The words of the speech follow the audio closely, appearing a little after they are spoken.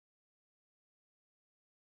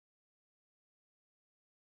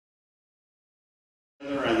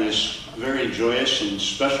On this very joyous and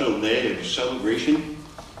special day of celebration,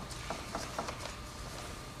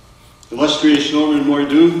 illustrious Norman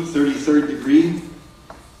Mordue, 33rd degree,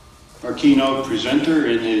 our keynote presenter,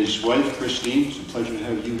 and his wife Christine. It's a pleasure to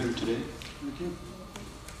have you here today. Thank you.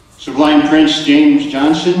 Sublime Prince James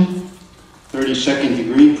Johnson, 32nd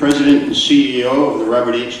degree, President and CEO of the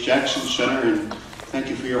Robert H. Jackson Center, and thank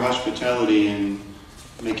you for your hospitality in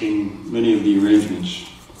making many of the arrangements.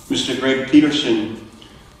 Mr. Greg Peterson,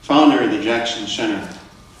 founder of the Jackson Center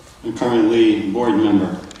and currently board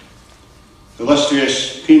member.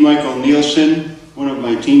 Illustrious P. Michael Nielsen, one of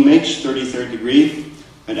my teammates, 33rd degree,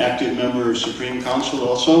 an active member of Supreme Council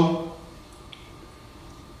also.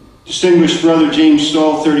 Distinguished Brother James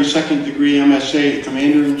Stoll, 32nd degree MSA, the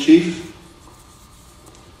Commander-in-Chief.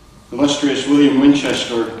 Illustrious William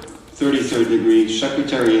Winchester, 33rd degree,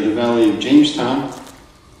 Secretary of the Valley of Jamestown.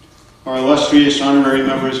 Our illustrious honorary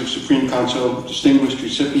members of Supreme Council, distinguished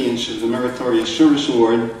recipients of the Meritorious Service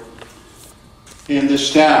Award, and the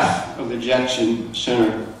staff of the Jackson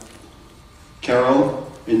Center.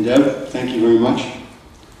 Carol and Deb, thank you very much.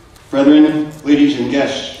 Brethren, ladies and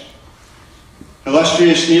guests,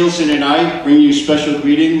 illustrious Nielsen and I bring you special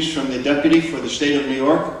greetings from the Deputy for the State of New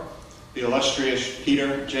York, the illustrious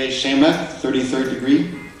Peter J. Samet, 33rd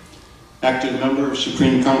degree, active member of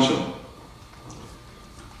Supreme Council.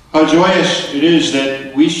 How joyous it is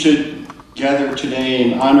that we should gather today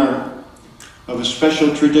in honor of a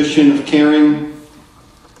special tradition of caring,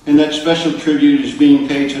 and that special tribute is being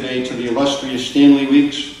paid today to the illustrious Stanley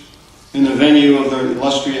Weeks in the venue of the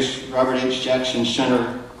illustrious Robert H. Jackson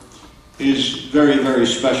Center is very, very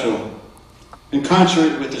special, in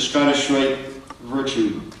concert with the Scottish Rite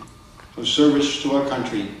virtue of service to our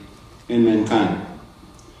country and mankind.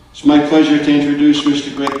 It's my pleasure to introduce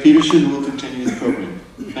Mr. Greg Peterson, who will continue the program.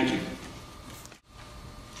 Thank you.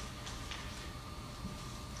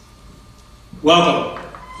 Welcome.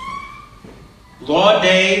 Law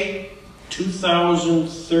Day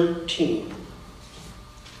 2013.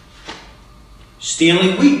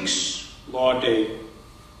 Stanley Weeks, Law Day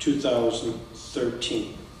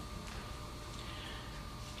 2013.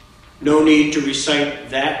 No need to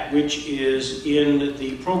recite that which is in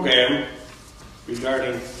the program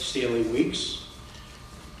regarding Stanley Weeks.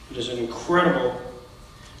 It is an incredible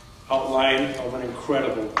outline of an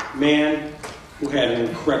incredible man who had an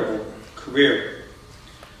incredible career.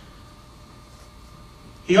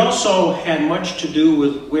 He also had much to do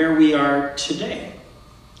with where we are today.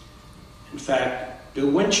 In fact, Bill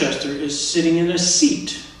Winchester is sitting in a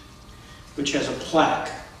seat which has a plaque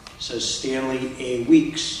that says Stanley A.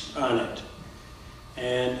 Weeks on it.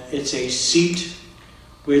 And it's a seat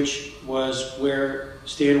which was where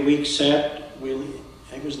Stan Weeks sat.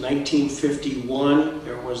 I think it was 1951.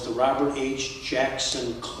 There was the Robert H.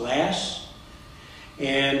 Jackson class.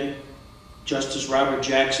 And Justice Robert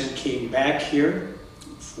Jackson came back here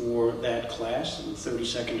for that class in the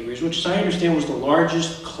 32nd degrees, which, as I understand, was the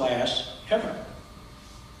largest class ever.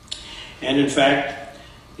 And in fact,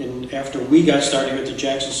 after we got started at the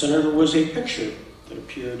Jackson Center, there was a picture that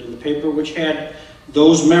appeared in the paper which had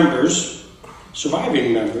those members,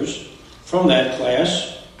 surviving members from that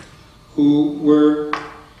class, who were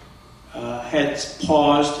had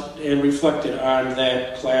paused and reflected on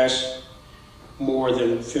that class more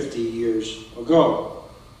than 50 years ago.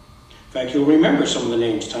 In fact, you'll remember some of the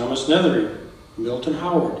names: Thomas Nethery, Milton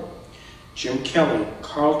Howard, Jim Kelly,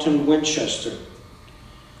 Carlton Winchester,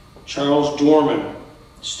 Charles Dorman,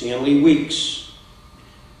 Stanley Weeks,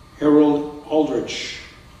 Harold Aldrich,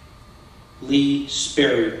 Lee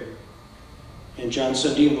Sperry, and John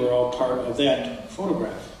Sundin were all part of that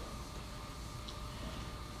photograph.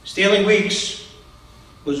 Stanley Weeks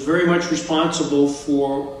was very much responsible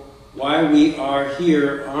for why we are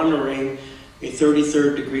here honoring a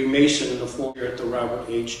 33rd degree Mason in the foyer at the Robert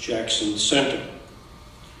H. Jackson Center.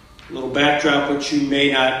 A little backdrop which you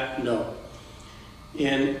may not know.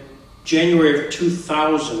 In January of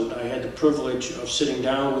 2000, I had the privilege of sitting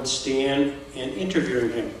down with Stan and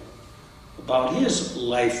interviewing him about his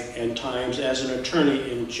life and times as an attorney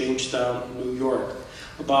in Jamestown, New York,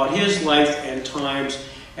 about his life and times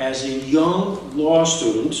as a young law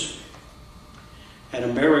student, an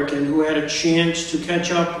American who had a chance to catch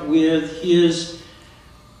up with his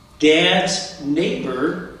dad's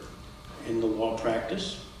neighbor in the law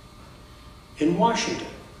practice in Washington.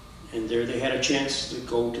 And there they had a chance to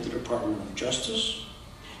go to the Department of Justice.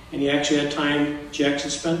 And he actually had time, Jackson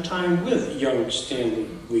spent time with young Stanley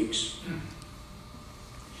Weeks.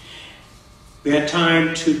 We had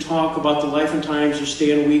time to talk about the life and times of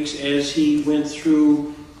Stan Weeks as he went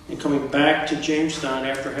through and coming back to Jamestown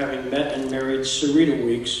after having met and married Sarita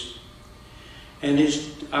Weeks, and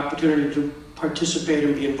his opportunity to participate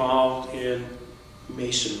and be involved in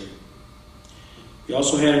Masonry. We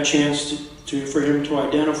also had a chance for him to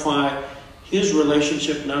identify his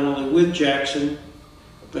relationship not only with Jackson,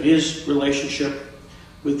 but his relationship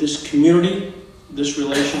with this community, this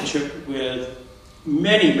relationship with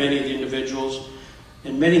many, many of the individuals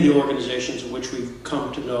and many of the organizations in which we've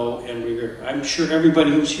come to know and revere. I'm sure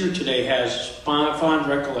everybody who's here today has fond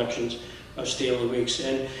recollections of Stanley Weeks.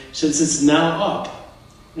 And since it's now up,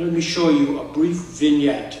 let me show you a brief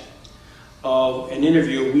vignette of an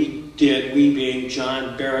interview we did, we being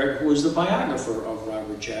John Barrett, who was the biographer of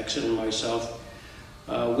Robert Jackson, and myself,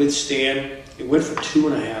 with Stan. It went for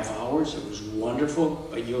 2.5 hours. It was wonderful,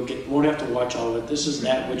 but you won't have to watch all of it. This is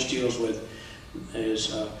that which deals with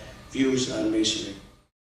his views on Masonry.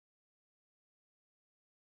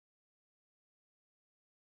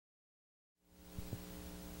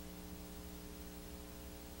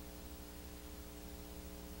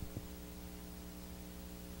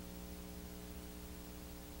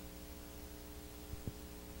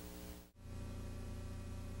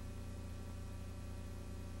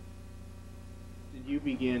 Did you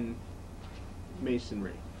begin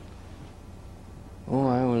Masonry? Oh,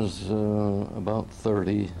 I was about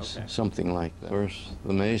 30, Okay. something like that. First,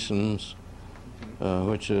 the Masons,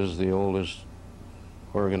 which is the oldest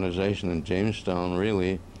organization in Jamestown,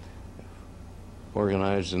 really,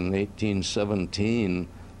 organized in 1817.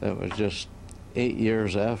 That was just 8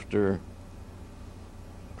 years after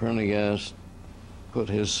Prendergast put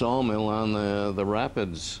his sawmill on the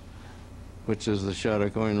rapids, which is the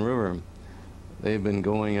Chautauqua River. They've been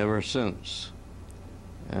going ever since,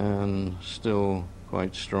 and still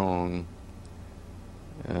quite strong.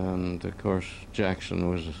 And of course, Jackson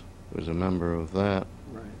was a member of that,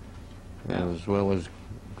 Right. as well as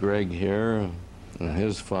Greg here and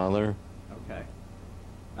his father. Okay.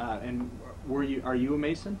 And are you a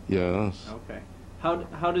Mason? Yes. Okay.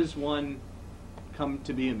 How does one come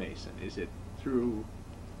to be a Mason? Is it through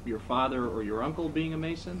your father or your uncle being a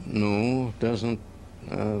Mason? No, it doesn't.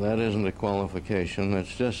 That isn't a qualification.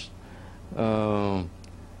 It's just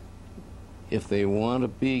if they want to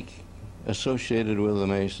be associated with the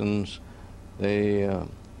Masons, they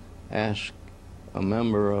ask a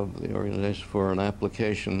member of the organization for an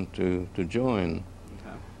application to join.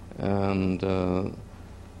 Okay. And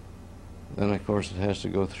then, of course, it has to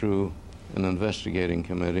go through an investigating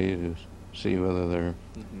committee to see whether they're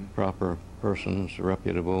proper persons,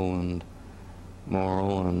 reputable and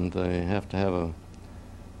moral, and they have to have a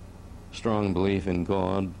strong belief in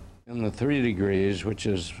God. In the 3 degrees, which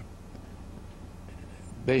is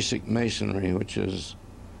basic Masonry, which is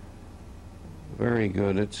very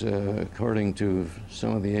good. It's according to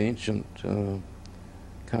some of the ancient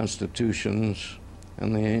constitutions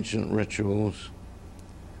and the ancient rituals.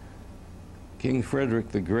 King Frederick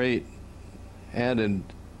the Great added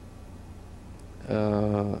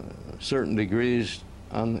certain degrees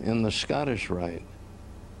in the Scottish Rite.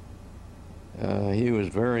 He was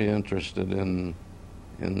very interested in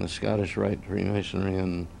the Scottish Rite Freemasonry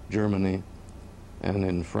in Germany and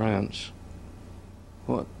in France.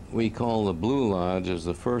 What we call the Blue Lodge is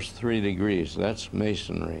the first 3 degrees. That's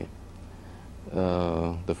Masonry.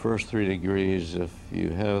 The first 3 degrees, if you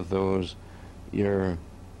have those, you're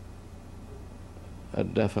a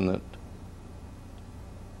definite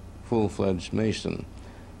full-fledged Mason.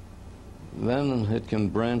 Then it can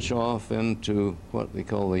branch off into what we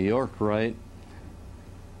call the York Rite,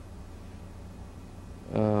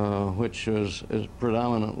 which is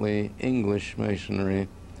predominantly English Masonry,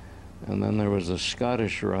 and then there was the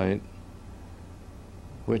Scottish Rite,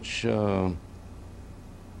 which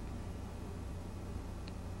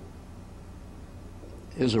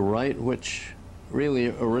is a rite which really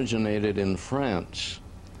originated in France.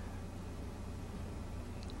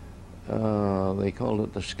 They called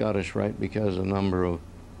it the Scottish Rite because a number of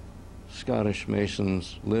Scottish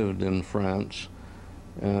Masons lived in France,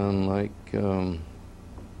 and like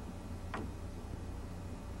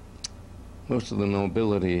most of the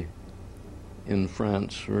nobility in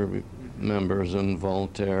France were members, and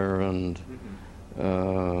Voltaire and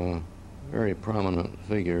very prominent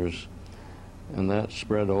figures, and that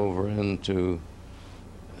spread over into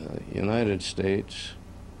United States.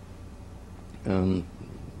 And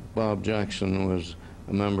Bob Jackson was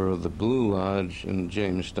a member of the Blue Lodge in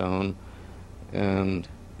Jamestown, and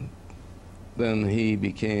then he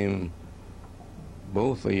became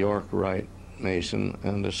both a York Rite Mason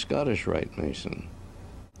and a Scottish Rite Mason.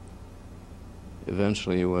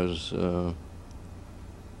 Eventually he was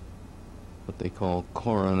what they call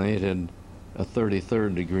coronated a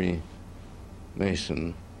 33rd degree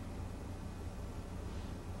Mason.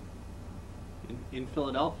 in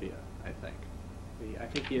Philadelphia, I think. I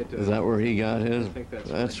think he had to. Is that where he got his? I think that's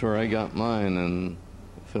That's where I got mine, in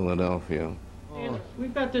Philadelphia. And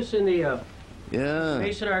we've got this in the Yeah,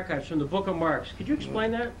 Mason Archives from the Book of Marks. Could you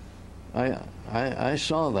explain that? I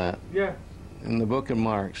saw that Yeah. in the Book of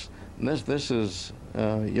Marks. And this is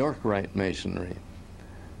York Rite masonry,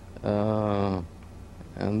 and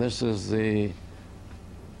this is the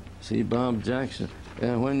Bob Jackson.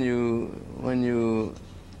 And when you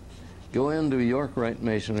go into York Rite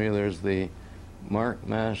masonry, there's the Mark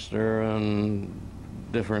Master and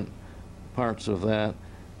different parts of that,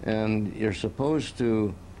 and you're supposed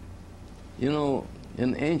to, you know,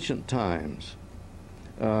 in ancient times,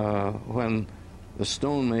 when the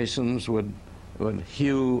stonemasons would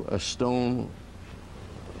hew a stone,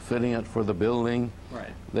 fitting it for the building, Right.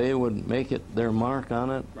 they would make it their mark on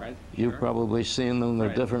it. Right. You've Sure. probably seen them. They're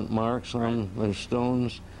Right. different marks on their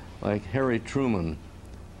stones, like Harry Truman.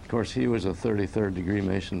 Of course, he was a 33rd degree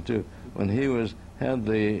Mason too. When he had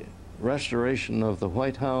the restoration of the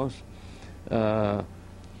White House,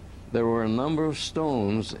 there were a number of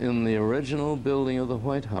stones in the original building of the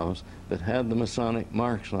White House that had the Masonic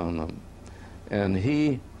marks on them. And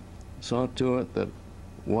he saw to it that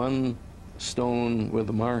one stone with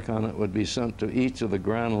the mark on it would be sent to each of the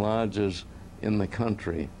Grand Lodges in the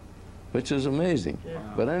country, which is amazing. Yeah.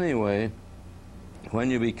 But anyway, when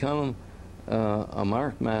you become a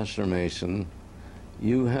Mark Master Mason,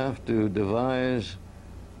 you have to devise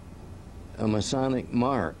a Masonic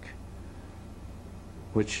mark,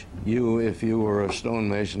 which you, if you were a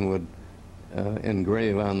stonemason, would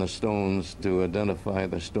engrave on the stones to identify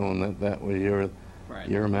the stone that was Right.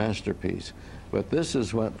 your masterpiece. But this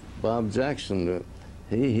is what Bob Jackson did.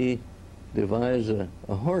 He devised a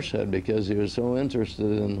horse head because he was so interested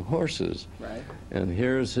in horses. Right. And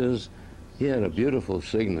here's he had a beautiful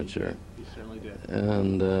signature. He certainly did.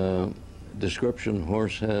 And description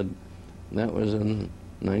horse head, that was in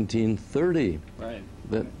 1930. Right.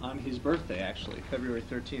 That On his birthday, actually. February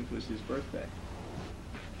 13th was his birthday.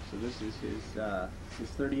 So this is his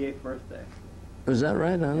 38th birthday. was that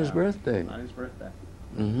right, on his Yeah. birthday? On his birthday.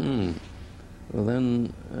 Mm-hmm. Well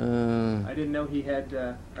then, I didn't know he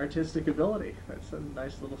had artistic ability. That's a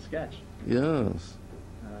nice little sketch. yes,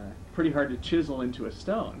 Pretty hard to chisel into a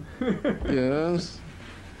stone. yes.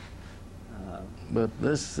 Uh, But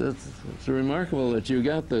it's remarkable that you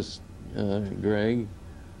got this, Greg.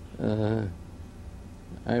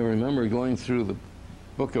 I remember going through the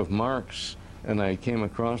Book of Marks, and I came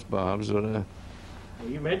across Bob's, but Well,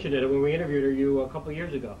 you mentioned it when we interviewed you a couple of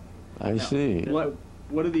years ago. I now, see.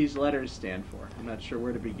 What do these letters stand for? I'm not sure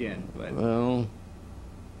where to begin, but Well,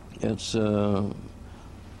 it's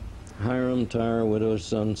Hiram, Tyre, widow's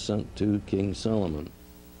son, sent to King Solomon.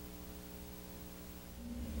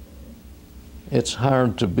 It's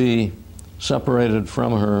hard to be separated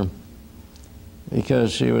from her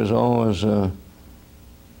because she was always a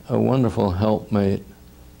wonderful helpmate,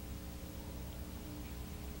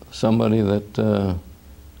 somebody that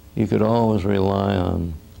you could always rely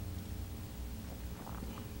on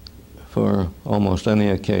for almost any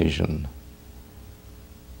occasion.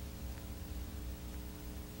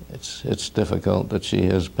 It's difficult that she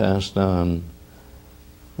has passed on.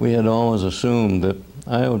 We had always assumed that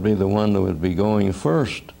I would be the one that would be going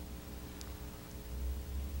first.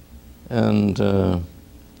 And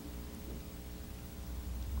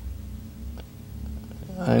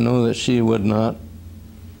I know that she would not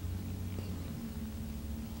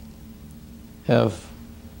have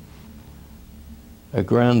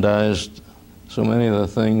aggrandized so many of the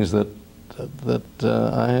things that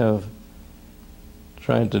I have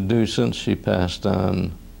tried to do since she passed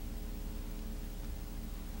on.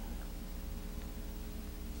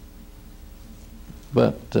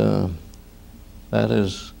 But that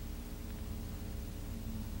is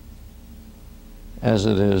as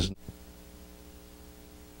it is.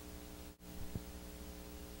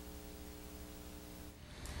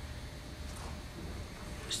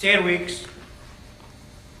 Stan Weeks.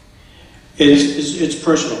 It's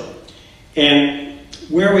personal. And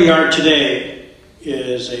where we are today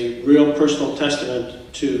is a real personal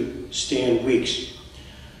testament to Stan Weeks.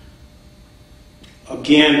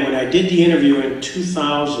 Again, when I did the interview in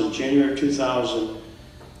 2000, January 2000,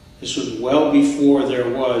 this was well before there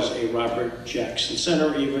was a Robert Jackson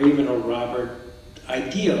Center, even a Robert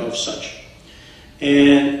idea of such.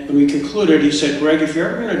 And when we concluded, he said, Greg, if you're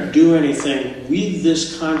ever going to do anything with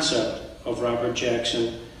this concept of Robert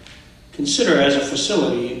Jackson, consider as a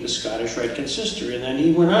facility the Scottish Rite Consistory. And then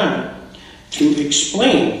he went on to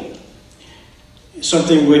explain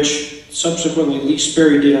something which subsequently Lee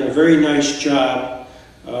Sperry did a very nice job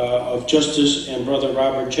of Justice and Brother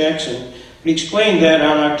Robert Jackson, He explained that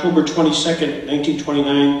on October 22nd,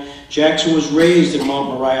 1929, Jackson was raised in Mount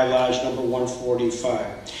Moriah Lodge number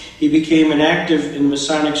 145. He became an active in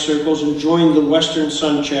Masonic circles and joined the Western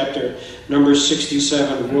Sun chapter number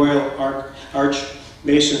 67 Royal Arch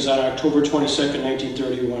Masons on October 22nd,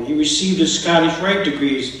 1931. He received his Scottish Rite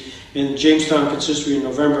degrees in Jamestown Consistory in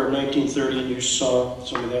November of 1930, and you saw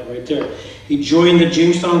some of that right there. He joined the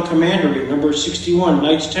Jamestown Commandery, number 61,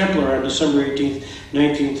 Knights Templar, on December 18th,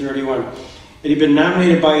 1931. And he'd been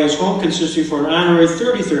nominated by his home consistory for an honorary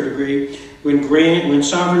 33rd degree when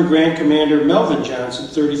Sovereign Grand Commander Melvin Johnson,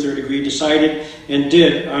 33rd degree, decided and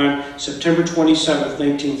did on September 27th,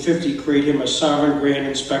 1950, create him a Sovereign Grand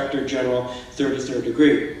Inspector General, 33rd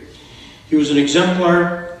degree. He was an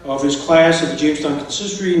exemplar of his class of the Jamestown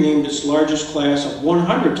Consistory, named its largest class of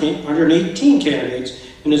 118 candidates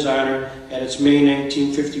in his honor at its May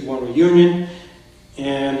 1951 reunion,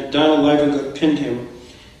 and Donald Livengood pinned him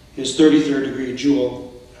his 33rd degree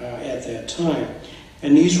jewel at that time.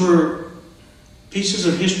 And these were pieces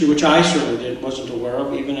of history which I certainly wasn't aware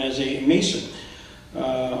of, even as a Mason,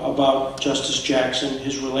 about Justice Jackson,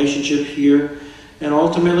 his relationship here, and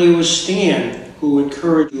ultimately it was Stan who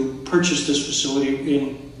encouraged to purchase this facility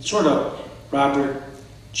in sort of Robert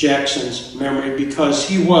Jackson's memory, because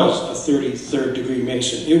he was a 33rd degree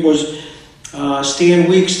Mason. It was Stan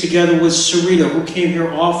Weeks together with Sarita, who came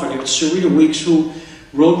here often. It was Sarita Weeks who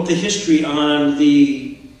wrote the history on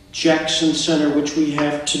the Jackson Center, which we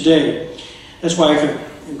have today. That's why I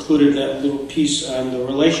included that little piece on the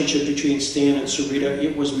relationship between Stan and Sarita.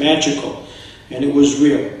 It was magical, and it was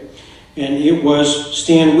real. And it was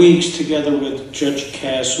Stan Weeks together with Judge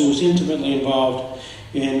Cass, who was intimately involved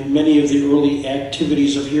in many of the early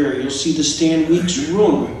activities of here. You'll see the Stan Weeks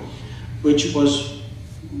room, which was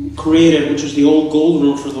created, which was the old gold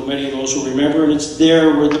room for many of those who remember, and it's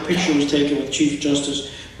there where the picture was taken with Chief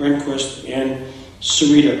Justice Rehnquist and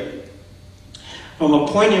Sarita. From a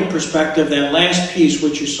poignant perspective, that last piece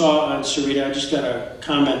which you saw on Sarita, I just got a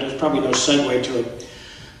comment, there's probably no segue to it,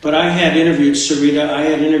 but I had interviewed Sarita, I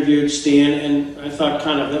had interviewed Stan, and I thought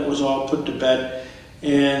kind of that was all put to bed.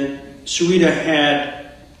 And Sarita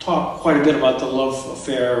had talked quite a bit about the love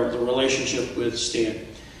affair, the relationship with Stan.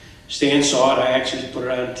 Stan saw it. I actually put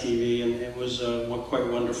it on TV, and it was quite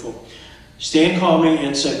wonderful. Stan called me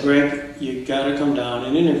and said, "Greg, you got to come down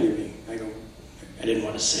and interview me." I go, I didn't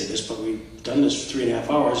want to say this, but we've done this for 3.5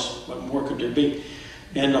 hours. What more could there be?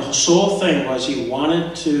 And the sole thing was he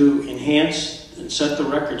wanted to enhance and set the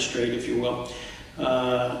record straight, if you will,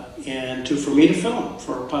 and for me to film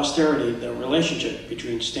for posterity the relationship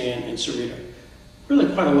between Stan and Sarita. Really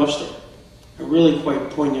quite a love story. Really quite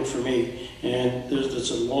poignant for me. And it's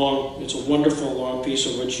a wonderful long piece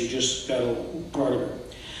of which you just got a part of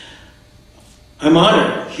it. I'm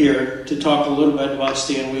honored here to talk a little bit about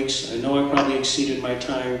Stan Weeks. I know I probably exceeded my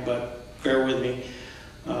time, but bear with me.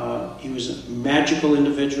 He was a magical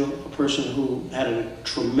individual, a person who had a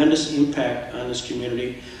tremendous impact on this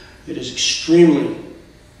community. It is extremely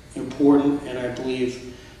important, and I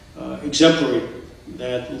believe exemplary,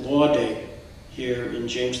 that Law Day here in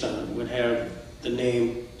Jamestown would have the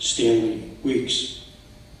name Stanley Weeks.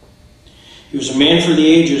 He was a man for the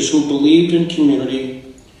ages who believed in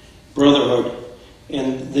community, brotherhood,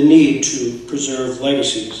 and the need to preserve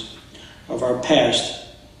legacies of our past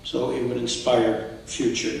so it would inspire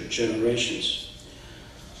future generations.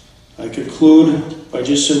 I conclude by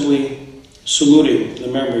just simply saluting the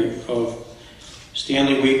memory of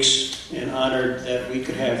Stanley Weeks and honored that we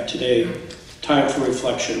could have today time for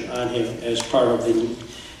reflection on him as part of the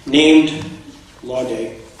named Law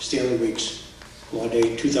Day, Stanley Weeks, Law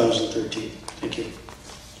Day 2013. Thank you.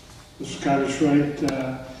 The Scottish Rite,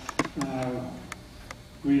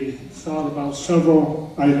 we thought about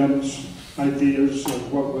several items, ideas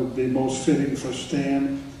of what would be most fitting for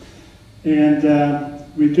Stan. And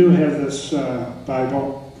we do have this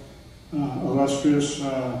Bible. Illustrious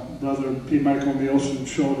Brother P. Michael Nielsen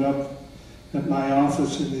showed up at my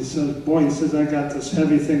office and he says, "Boy," he says, "I got this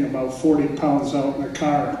heavy thing about 40 pounds out in the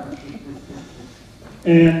car."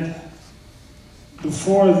 And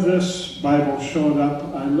before this Bible showed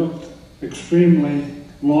up, I looked extremely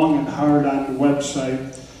long and hard on the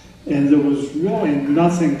website, and there was really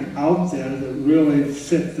nothing out there that really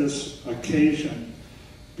fit this occasion,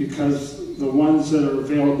 because the ones that are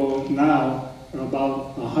available now are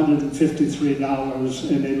about $153,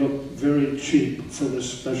 and they look very cheap for this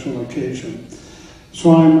special occasion.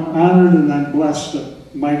 So I'm honored and I'm blessed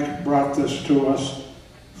that Mike brought this to us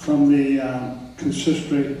from the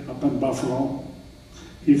consistory up in Buffalo.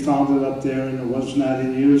 He found it up there and it was not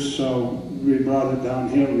in use, so we brought it down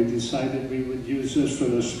here. We decided we would use this for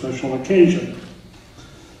this special occasion.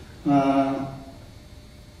 The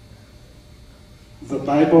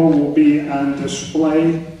Bible will be on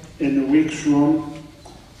display in the Weeks Room,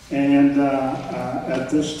 and at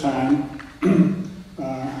this time,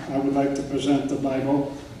 I would like to present the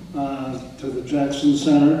Bible to the Jackson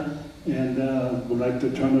Center, and would like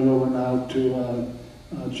to turn it over now to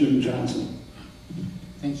Jim Johnson.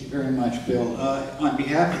 Thank you very much, Bill. On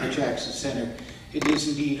behalf of the Jackson Center, it is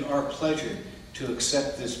indeed our pleasure to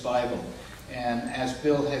accept this Bible. And as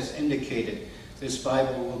Bill has indicated, this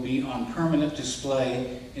Bible will be on permanent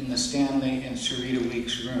display in the Stanley and Sarita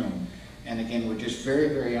Weeks room. And again, we're just very,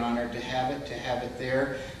 very honored to have it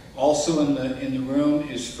there. Also in the room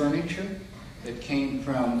is furniture that came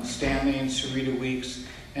from Stanley and Sarita Weeks.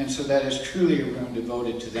 And so that is truly a room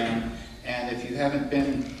devoted to them. And if you haven't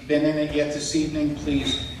been in it yet this evening,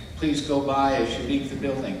 please go by as you leave the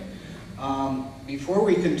building. Before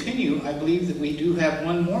we continue, I believe that we do have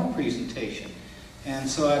one more presentation. And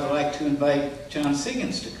so I'd like to invite John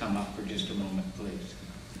Siggins to come up for just a moment, please.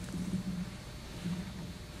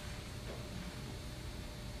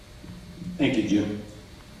 Thank you, Jim.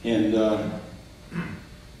 And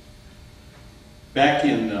back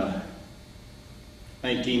in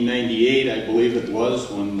 1998, I believe it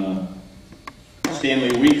was, when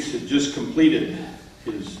Stanley Weeks had just completed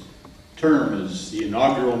his term as the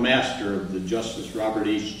inaugural master of the Justice Robert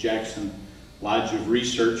H. Jackson Lodge of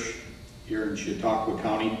Research here in Chautauqua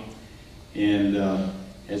County. And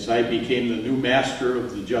as I became the new master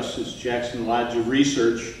of the Justice Jackson Lodge of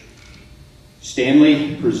Research,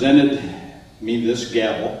 Stanley presented me this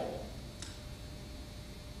gavel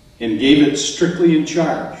and gave it strictly in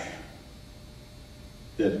charge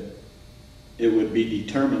that it would be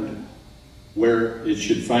determined where it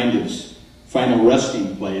should find its final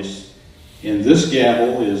resting place. And this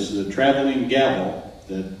gavel is the traveling gavel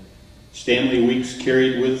that Stanley Weeks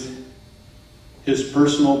carried with his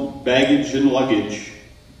personal baggage and luggage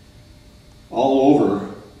all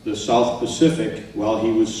over the South Pacific while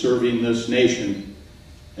he was serving this nation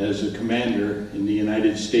as a commander in the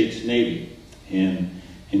United States Navy. And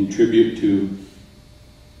in tribute to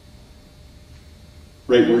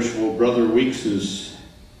Right Worshipful Brother Weeks's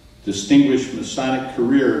distinguished Masonic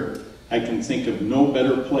career, I can think of no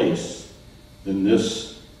better place than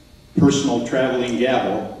this personal traveling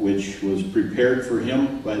gavel, which was prepared for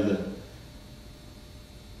him by the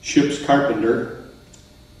ship's carpenter,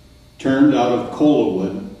 turned out of kola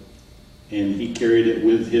wood, and he carried it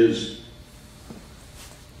with his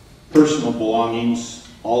personal belongings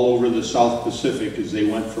all over the South Pacific as they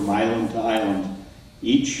went from island to island.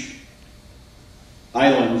 Each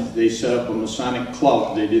island, they set up a Masonic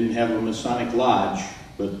club. They didn't have a Masonic lodge,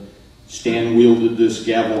 but Stan wielded this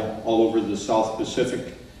gavel all over the South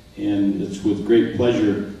Pacific, and it's with great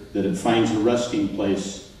pleasure that it finds a resting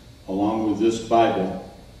place along with this Bible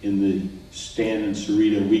in the Stan and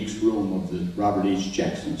Sarita Weeks room of the Robert H.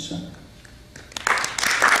 Jackson Center.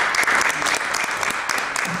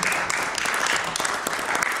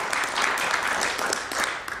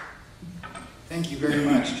 Thank you very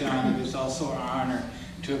much, John. It is also an honor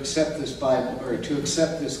to accept this Bible, or to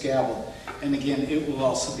accept this gavel. And again, it will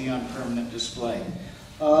also be on permanent display.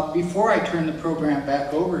 Before I turn the program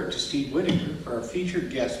back over to Steve Whitaker for our featured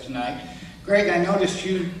guest tonight, Greg, I noticed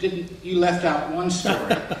you left out one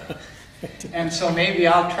story. And so maybe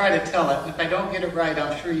I'll try to tell it. And if I don't get it right,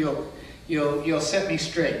 I'm sure you'll set me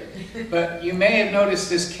straight. But you may have noticed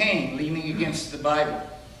this cane leaning against the Bible.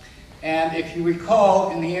 And if you recall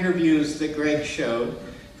in the interviews that Greg showed,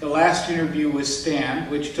 the last interview with Stan,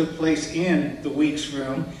 which took place in the Weeks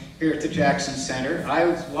room here at the Jackson Center. I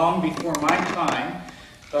was long before my time,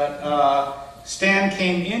 but Stan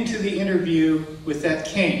came into the interview with that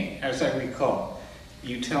cane, as I recall.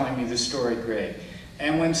 You telling me the story, Greg.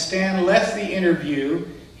 And when Stan left the interview,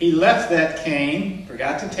 he left that cane,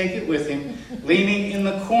 forgot to take it with him, leaning in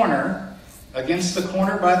the corner, against the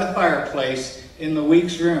corner by the fireplace in the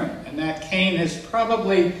Weeks room. And that cane has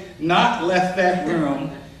probably not left that room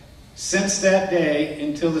since that day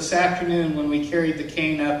until this afternoon when we carried the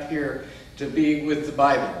cane up here to be with the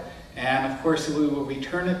Bible. And of course we will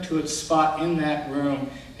return it to its spot in that room,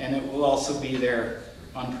 and it will also be there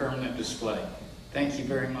on permanent display. Thank you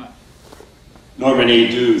very much. Norman A.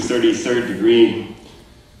 Dew, 33rd degree,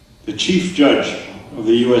 the Chief Judge of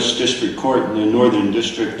the U.S. District Court in the Northern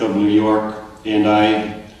District of New York, and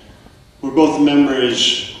I were both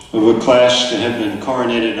members of a class that had been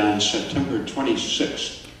coronated on September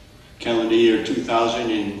 26th, calendar year 2000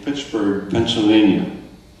 in Pittsburgh, Pennsylvania.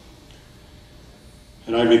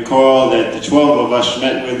 And I recall that the 12 of us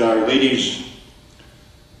met with our ladies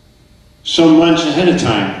some months ahead of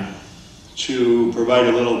time to provide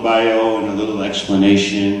a little bio and a little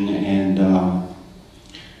explanation, and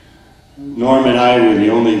Norm and I were the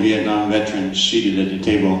only Vietnam veterans seated at the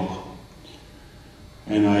table,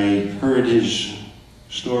 and I heard his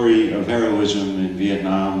story of heroism in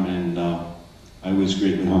Vietnam, and I was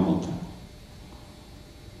greatly humbled.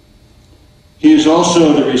 He is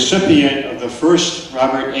also the recipient of the first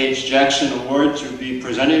Robert H. Jackson Award to be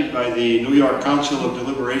presented by the New York Council of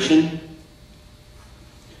Deliberation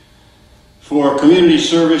for community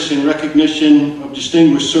service in recognition of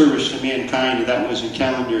distinguished service to mankind. That was in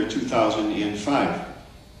calendar 2005.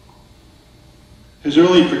 His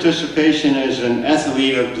early participation as an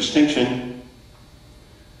athlete of distinction,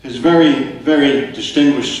 his very, very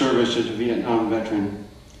distinguished service as a Vietnam veteran,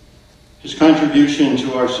 his contribution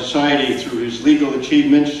to our society through his legal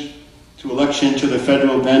achievements to election to the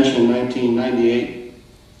federal bench in 1998,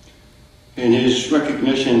 and his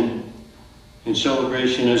recognition and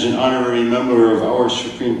celebration as an honorary member of our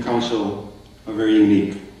Supreme Council are very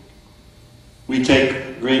unique. We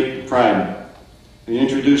take great pride in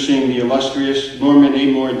introducing the illustrious Norman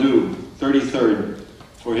A. Mordue, 33rd,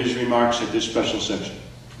 for his remarks at this special section.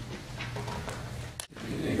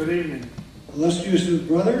 Good evening. Illustrious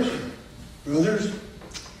brothers,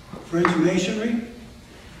 friends of masonry.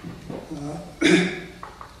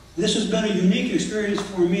 This has been a unique experience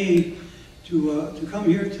for me to come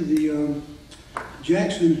here to the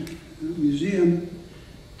Jackson Museum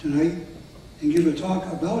tonight and give a talk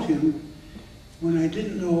about him when I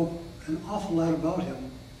didn't know an awful lot about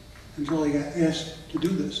him until I got asked to do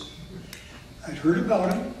this. I'd heard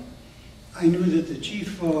about him. I knew that the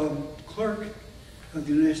chief clerk of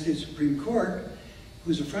the United States Supreme Court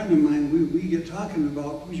was a friend of mine. We get talking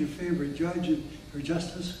about who's your favorite judge or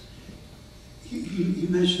justice. He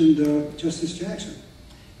mentioned Justice Jackson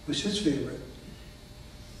was his favorite.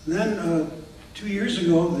 Then 2 years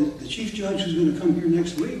ago, the chief judge was going to come here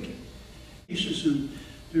next week.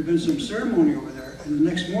 There had been some ceremony over there, and the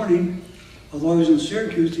next morning, although I was in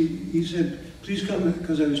Syracuse, he said, please come,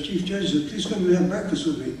 because I was chief judge, he said, please come and have breakfast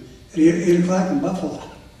with me at 8 o'clock in Buffalo.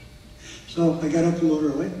 So I got up a little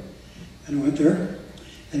early, and I went there,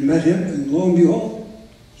 and met him, and lo and behold,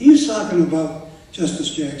 he's talking about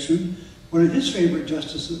Justice Jackson, one of his favorite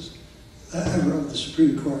justices ever of the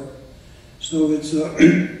Supreme Court. So it's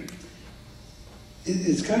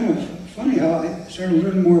it's kind of funny how I started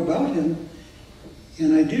learning more about him,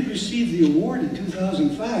 and I did receive the award in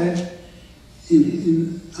 2005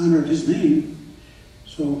 in honor of his name.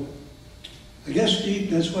 So I guess,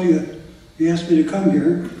 Steve, that's why you asked me to come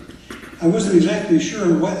here. I wasn't exactly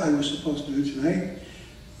sure what I was supposed to do tonight.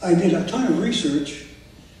 I did a ton of research.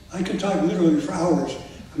 I could talk literally for hours.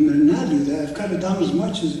 I'm going to not do that. I've cut it down as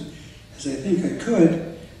much as I think I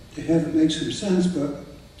could to have it make some sense, but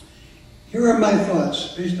here are my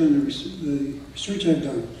thoughts based on the research I've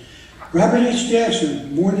done. Robert H.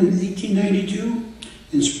 Jackson, born in 1892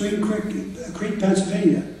 in Spring Creek,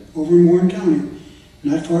 Pennsylvania, over in Warren County,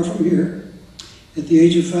 not far from here. At the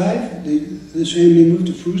age of 5, this family moved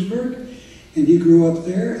to Frewsburg, and he grew up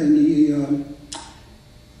there, and he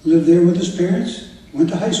lived there with his parents, went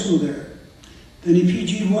to high school there. Then he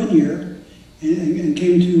PG'd 1 year and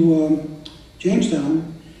came to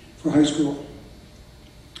Jamestown for high school.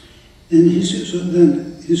 And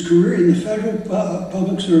his career in the federal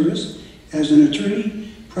public service as an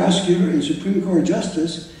attorney, prosecutor, and Supreme Court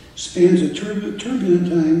justice spans a turbulent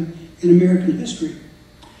time in American history,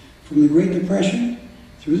 from the Great Depression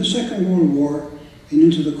through the Second World War and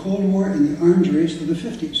into the Cold War and the arms race of the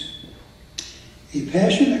 50s. A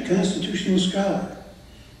passionate constitutional scholar,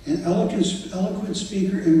 an eloquent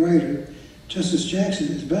speaker and writer, Justice Jackson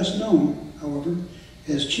is best known, however,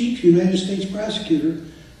 as Chief United States Prosecutor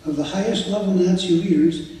of the highest level Nazi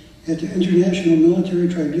leaders at the International Military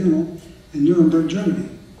Tribunal in Nuremberg, Germany.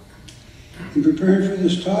 In preparing for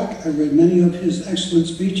this talk, I read many of his excellent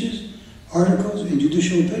speeches, articles, and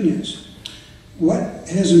judicial opinions. What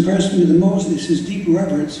has impressed me the most is his deep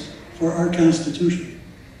reverence for our Constitution.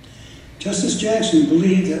 Justice Jackson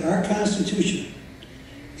believed that our Constitution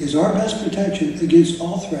is our best protection against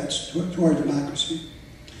all threats to our democracy.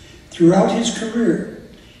 Throughout his career,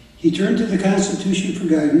 he turned to the Constitution for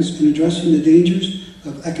guidance in addressing the dangers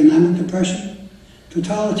of economic depression,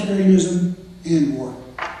 totalitarianism, and war.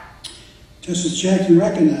 Justice Jackson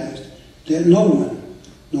recognized that no one,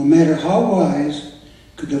 no matter how wise,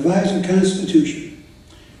 could devise a Constitution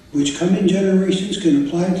which coming generations can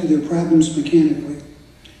apply to their problems mechanically,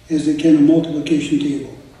 as they can a multiplication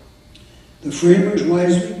table. The framers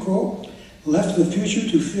wisely, quote, left the future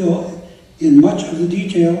to fill in much of the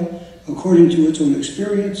detail according to its own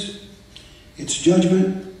experience, its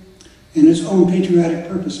judgment, and its own patriotic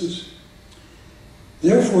purposes.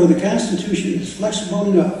 Therefore, the Constitution is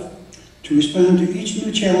flexible enough to respond to each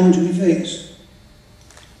new challenge we face.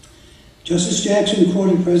 Justice Jackson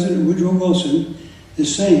quoted President Woodrow Wilson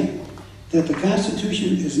as saying that the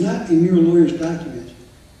Constitution is not a mere lawyer's document.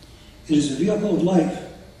 It is a vehicle of life,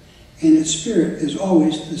 and its spirit is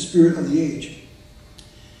always the spirit of the age.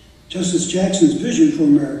 Justice Jackson's vision for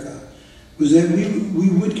America was that we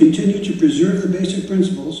would continue to preserve the basic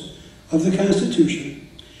principles of the Constitution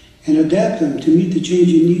and adapt them to meet the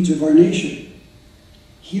changing needs of our nation.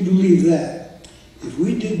 He believed that if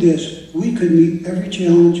we did this, we could meet every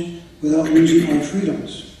challenge without losing our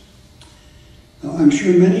freedoms. Now, I'm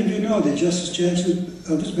sure many of you know that Justice Jackson,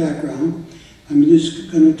 of his background, I'm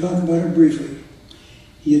just going to talk about it briefly.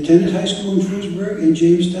 He attended high school in Frewsburg and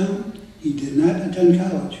Jamestown. He did not attend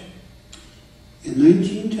college. In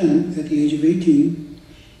 1910, at the age of 18,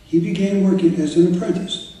 he began working as an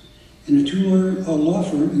apprentice in a two-lawyer law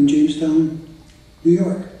firm in Jamestown, New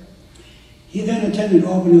York. He then attended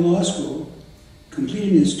Albany Law School,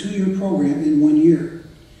 completing his 2-year program in 1 year.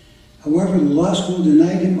 However, the law school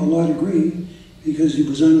denied him a law degree because he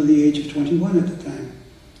was under the age of 21 at the time.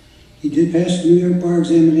 He did pass the New York bar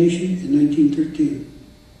examination in 1913.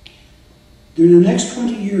 During the next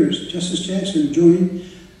 20 years, Justice Jackson joined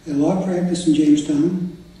a law practice in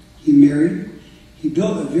Jamestown. He married. He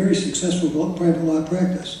built a very successful private law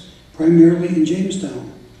practice, primarily in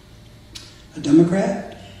Jamestown. A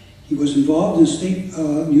Democrat, he was involved in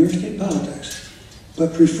New York State politics,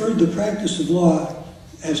 but preferred the practice of law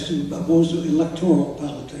as opposed to electoral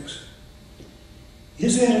politics.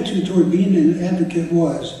 His attitude toward being an advocate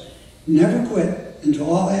was, never quit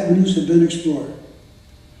until all avenues have been explored.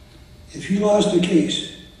 If he lost a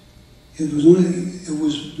case, it was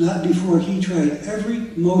not before he tried every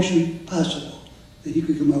motion possible that he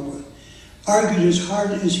could come up with, argued as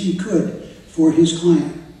hard as he could for his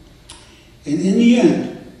client. And in the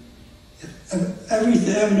end, if every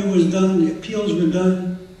avenue was done, the appeals were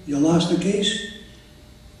done, you lost the case,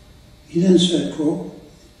 he then said, quote,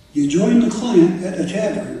 "You join the client at a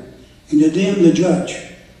tavern and you damn the judge,"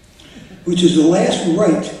 which is the last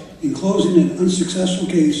right in closing an unsuccessful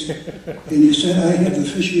case, and he said, "I have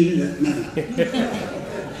officiated at many."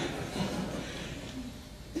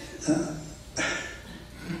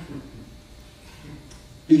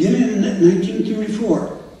 Beginning in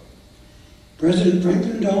 1934, President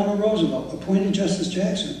Franklin Delano Roosevelt appointed Justice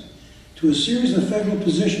Jackson to a series of federal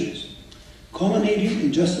positions, culminating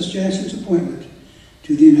in Justice Jackson's appointment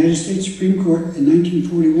to the United States Supreme Court in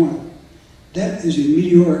 1941. That is a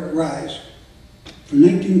meteoric rise. From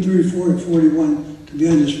 1934 to 41 to be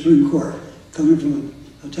on the Supreme Court, coming from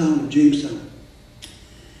the town of Jamestown.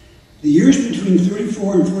 The years between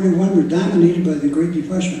 34 and 41 were dominated by the Great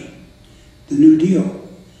Depression, the New Deal,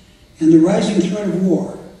 and the rising threat of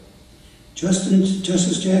war.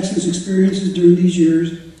 Justice Jackson's experiences during these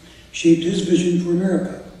years shaped his vision for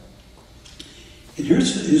America. In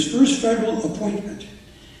his first federal appointment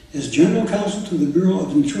as General Counsel to the Bureau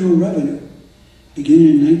of Internal Revenue, beginning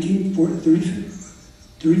in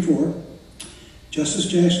 1934, Justice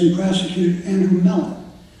Jackson prosecuted Andrew Mellon,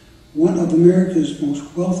 one of America's most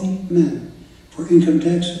wealthy men, for income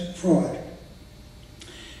tax fraud.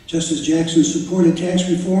 Justice Jackson supported tax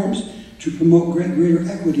reforms to promote greater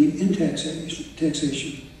equity in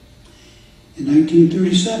taxation. In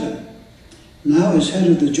 1937, now as head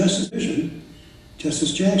of the Justice Division,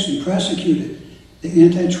 Justice Jackson prosecuted the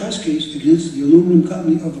antitrust case against the Aluminum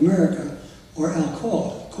Company of America, or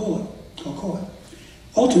Alcoa.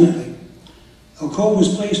 Ultimately, Alcoa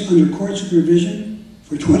was placed under court supervision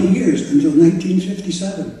for 20 years until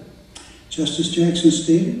 1957. Justice Jackson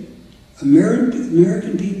stated,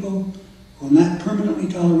 American people will not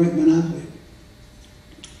permanently tolerate monopoly.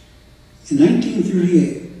 In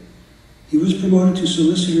 1938, he was promoted to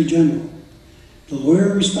Solicitor General, the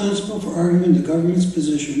lawyer responsible for arguing the government's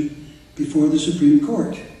position before the Supreme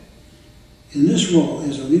Court. In this role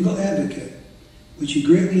as a legal advocate, which he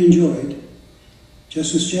greatly enjoyed,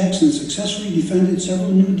 Justice Jackson successfully defended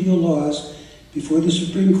several New Deal laws before the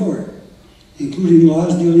Supreme Court, including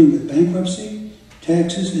laws dealing with bankruptcy,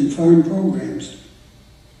 taxes, and farm programs.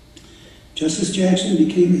 Justice Jackson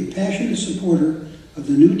became a passionate supporter of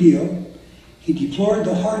the New Deal. He deplored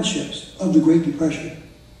the hardships of the Great Depression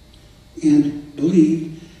and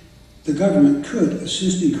believed the government could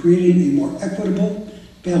assist in creating a more equitable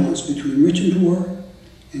balance between rich and poor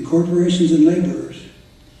and corporations and laborers.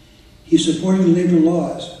 He supported labor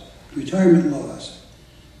laws, retirement laws,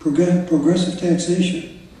 progressive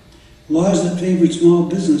taxation, laws that favored small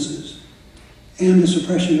businesses, and the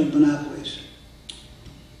suppression of monopolies.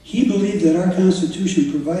 He believed that our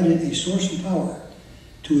Constitution provided a source of power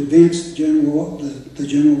to advance the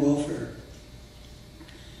general welfare.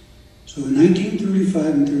 So in 1935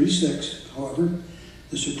 and 36, however,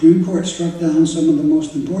 the Supreme Court struck down some of the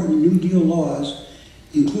most important New Deal laws,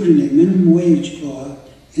 including a minimum wage law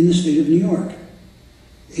in the state of New York,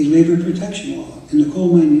 a labor protection law in the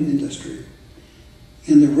coal mining industry,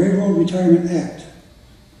 and the Railroad Retirement Act.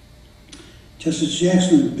 Justice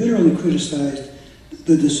Jackson bitterly criticized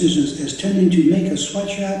the decisions as tending to make a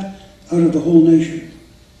sweatshop out of the whole nation.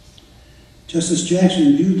 Justice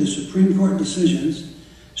Jackson viewed the Supreme Court decisions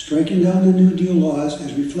striking down the New Deal laws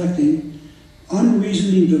as reflecting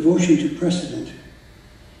unreasoning devotion to precedent.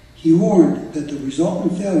 He warned that the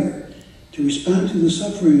resultant failure to respond to the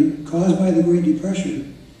suffering caused by the Great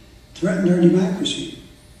Depression threatened our democracy.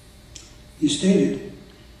 He stated,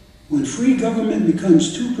 "When free government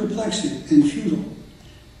becomes too perplexing and futile,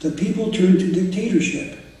 the people turn to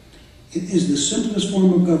dictatorship. It is the simplest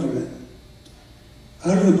form of government."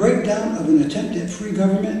 Out of the breakdown of an attempt at free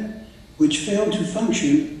government, which failed to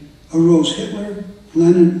function, arose Hitler,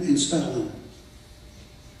 Lenin, and Stalin.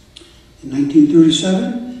 In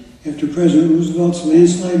 1937, after President Roosevelt's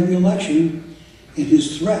landslide re-election and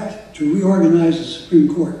his threat to reorganize the Supreme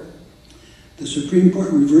Court, the Supreme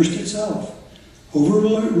Court reversed itself,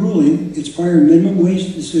 overruling its prior minimum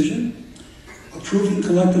wage decision, approving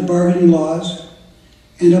collective bargaining laws,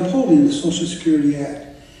 and upholding the Social Security Act,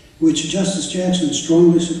 which Justice Jackson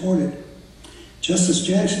strongly supported. Justice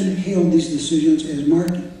Jackson hailed these decisions as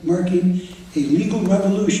marking a legal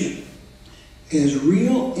revolution as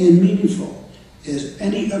real and meaningful as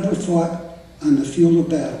any ever fought on the field of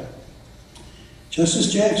battle.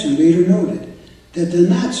 Justice Jackson later noted that the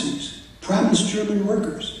Nazis promised German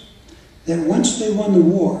workers that once they won the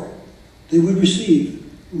war, they would receive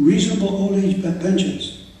reasonable old age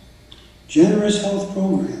pensions, generous health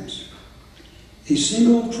programs, a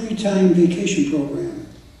single free time vacation program,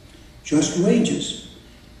 just wages,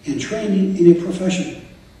 and training in a profession.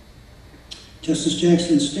 Justice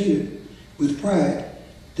Jackson stated with pride,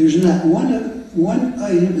 "There's not one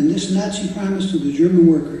item in this Nazi promise to the German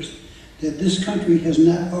workers that this country has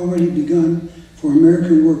not already begun for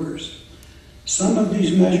American workers. Some of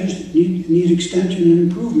these measures need extension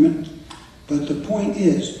and improvement, but the point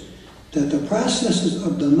is that the processes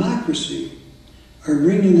of democracy are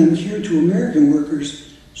bringing them here to American workers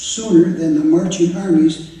sooner than the marching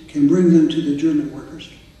armies can bring them to the German workers."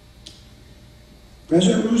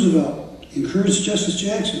 President Roosevelt encouraged Justice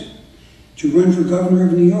Jackson to run for governor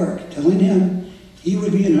of New York, telling him he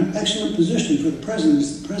would be in an excellent position for the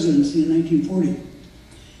presidency in 1940.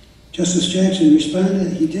 Justice Jackson responded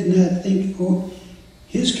that he did not think, quote,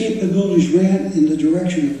 his capabilities ran in the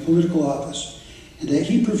direction of political office, and that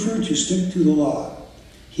he preferred to stick to the law.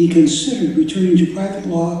 He considered returning to private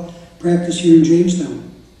law practice here in Jamestown.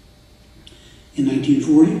 In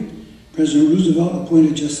 1940, President Roosevelt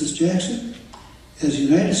appointed Justice Jackson as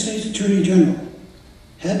United States Attorney General,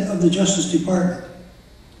 head of the Justice Department.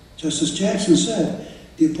 Justice Jackson said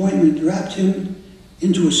the appointment dropped him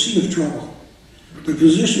into a sea of trouble. The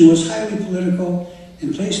position was highly political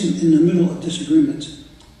and placed him in the middle of disagreements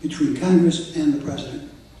between Congress and the President.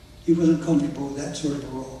 He wasn't comfortable with that sort of a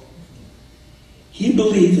role. He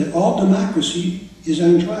believed that all democracy is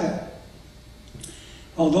on trial.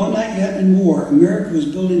 Although not yet in war, America was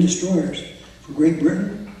building destroyers for Great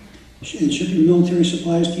Britain and shipping military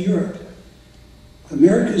supplies to Europe.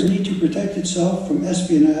 America's need to protect itself from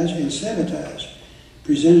espionage and sabotage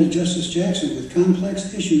presented Justice Jackson with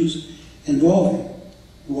complex issues involving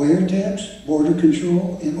wiretaps, border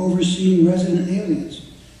control, and overseeing resident aliens.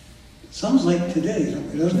 Sounds like today,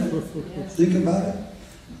 doesn't it? Think about it.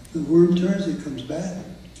 The worm turns, it comes back.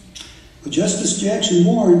 But Justice Jackson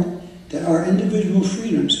warned that our individual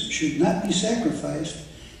freedoms should not be sacrificed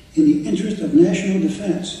in the interest of national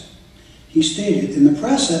defense. He stated, in the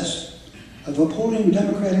process of upholding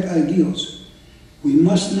democratic ideals, we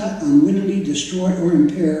must not unwittingly destroy or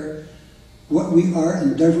impair what we are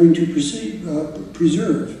endeavoring to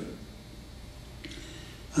preserve.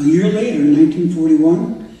 A year later, in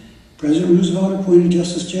 1941, President Roosevelt appointed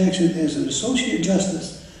Justice Jackson as an Associate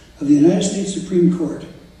Justice of the United States Supreme Court.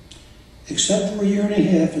 Except for a year and a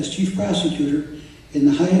half as Chief Prosecutor in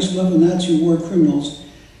the highest level Nazi war criminals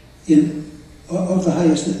in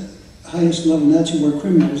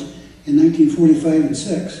 1945 and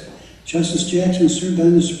 6, Justice Jackson served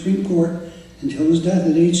on the Supreme Court until his death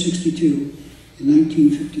at age 62 in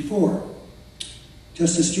 1954.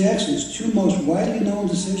 Justice Jackson's two most widely known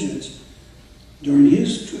decisions during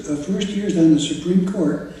his first years on the Supreme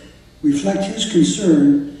Court reflect his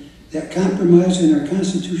concern that compromise in our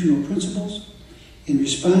constitutional principles in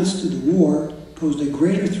response to the war posed a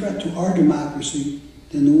greater threat to our democracy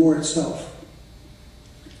than the war itself.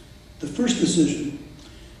 The first decision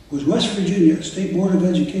was West Virginia State Board of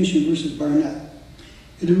Education versus Barnett.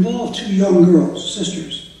 It involved two young girls,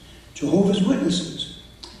 sisters, Jehovah's Witnesses,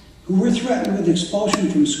 who were threatened with expulsion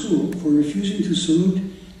from school for refusing to salute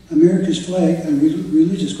America's flag on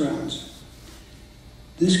religious grounds.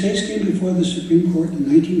 This case came before the Supreme Court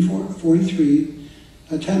in 1943,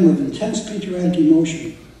 a time of intense patriotic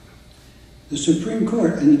emotion. The Supreme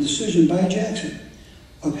Court, in a decision by Jackson,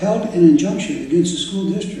 upheld an injunction against the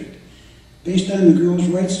school district based on the girls'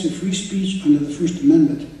 rights to free speech under the First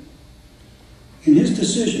Amendment. In his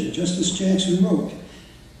decision, Justice Jackson wrote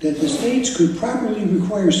that the states could properly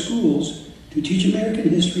require schools to teach American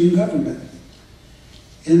history and government,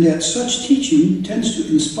 and that such teaching tends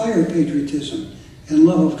to inspire patriotism and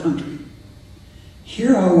love of country.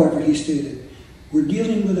 Here, however, he stated, we're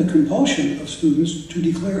dealing with a compulsion of students to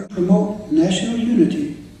declare and promote national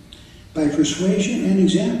unity by persuasion and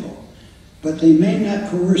example, but they may not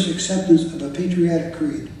coerce acceptance of a patriotic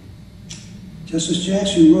creed. Justice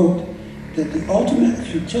Jackson wrote that the ultimate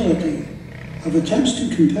futility of attempts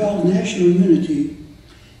to compel national unity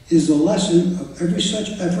is the lesson of every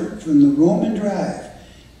such effort from the Roman drive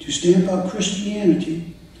to stamp out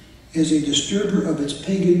Christianity as a disturber of its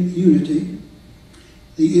pagan unity,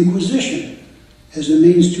 the Inquisition as a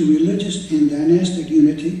means to religious and dynastic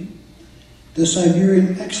unity, the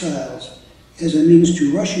Siberian exiles as a means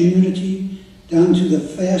to Russian unity, down to the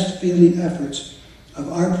fast-failing efforts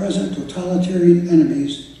of our present totalitarian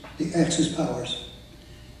enemies, the Axis powers.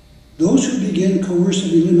 Those who begin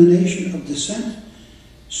coercive elimination of dissent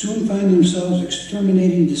soon find themselves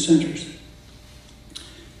exterminating dissenters.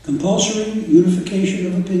 Compulsory unification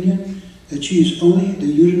of opinion achieves only the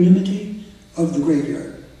unanimity of the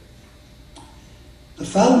graveyard. The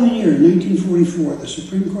following year, in 1944, the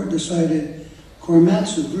Supreme Court decided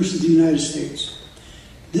Korematsu versus the United States.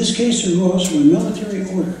 This case arose from a military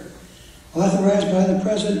order authorized by the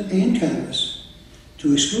President and Congress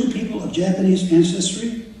to exclude people of Japanese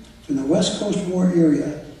ancestry from the West Coast War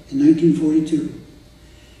area in 1942.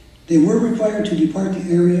 They were required to depart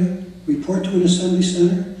the area, report to an assembly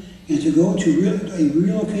center, and to go to a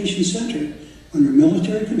relocation center under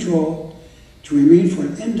military control to remain for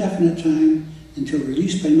an indefinite time until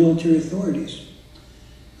released by military authorities.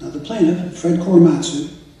 Now the plaintiff, Fred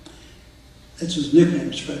Korematsu, that's his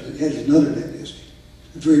nickname, Fred. He had another name, it's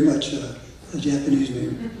very much a Japanese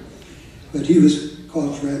name, but he was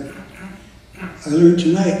called Fred. I learned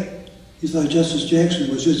tonight he thought Justice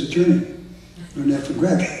Jackson was his attorney. Learned that from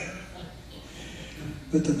Greg.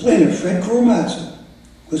 But the plaintiff, Fred Korematsu,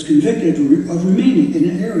 was convicted of remaining in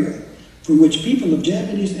an area from which people of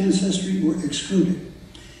Japanese ancestry were excluded.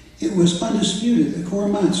 It was undisputed that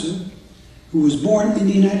Korematsu, who was born in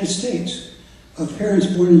the United States, of parents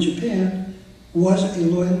born in Japan, was a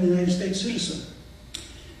loyal United States citizen.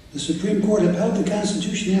 The Supreme Court upheld the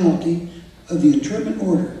constitutionality of the internment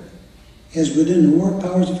order as within the war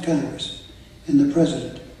powers of Congress and the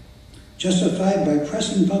President, justified by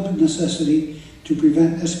pressing public necessity to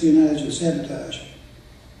prevent espionage and sabotage.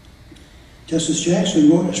 Justice Jackson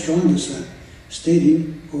wrote a strong dissent,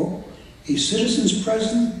 stating, quote, a citizen's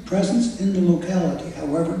presence in the locality,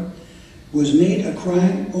 however, was made a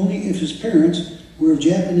crime only if his parents were of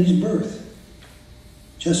Japanese birth.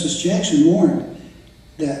 Justice Jackson warned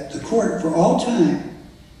that the court for all time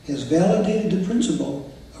has validated the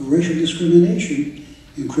principle of racial discrimination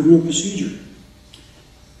in criminal procedure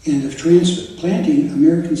and of transplanting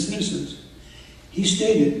American citizens. He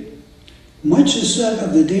stated, much is said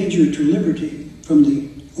of the danger to liberty from the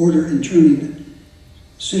order interning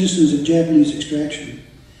citizens of Japanese extraction,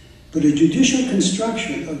 but a judicial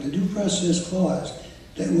construction of the due process clause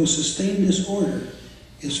that will sustain this order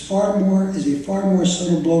is a far more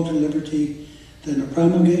subtle blow to liberty than the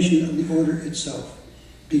promulgation of the order itself,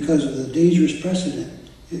 because of the dangerous precedent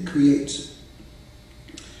it creates.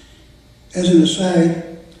 As an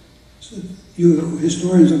aside, you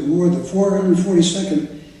historians of war, the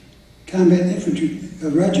 442nd Combat Infantry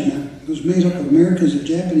Regiment was made up of Americans of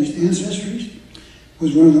Japanese ancestries,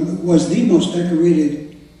 was the most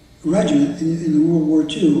decorated regiment in the World War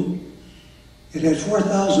II. It had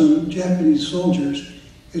 4,000 Japanese soldiers.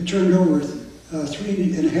 It turned over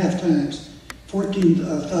 3.5 times,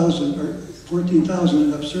 14,000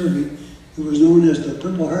 ended up serving. It was known as the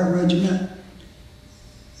Purple Heart Regiment.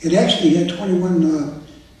 It actually had 21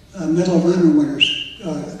 Medal of Honor winners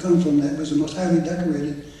come from that. It was the most highly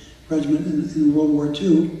decorated regiment in World War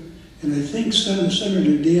II. And I think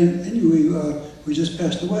Senator Dan Inouye, who just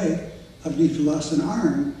passed away, I believe he lost an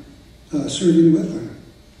arm serving with them.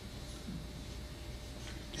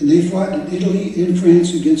 And they fought in Italy and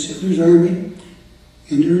France against Hitler's army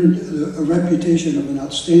and earned a reputation of an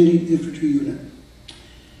outstanding infantry unit.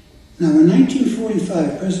 Now, in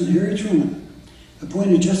 1945, President Harry Truman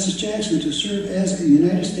appointed Justice Jackson to serve as the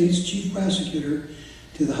United States Chief Prosecutor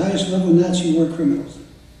to the highest level Nazi war criminals.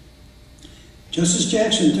 Justice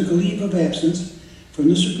Jackson took a leave of absence from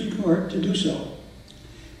the Supreme Court to do so.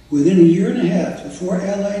 Within a year and a half, the four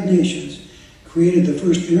Allied nations created the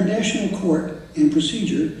first international court and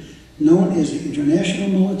procedure known as the International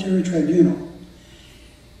Military Tribunal.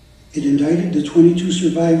 It indicted the 22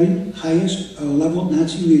 surviving highest level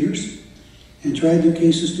Nazi leaders and tried their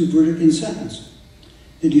cases to verdict and sentence.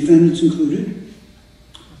 The defendants included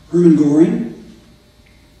Hermann Göring,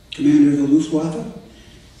 commander of the Luftwaffe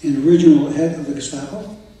and original head of the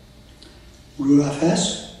Gestapo; Rudolf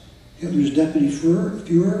Hess, Hitler's deputy Führer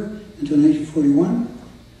until 1941;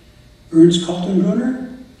 Ernst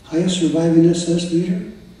Kaltenbrunner, highest surviving SS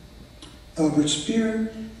leader; Albert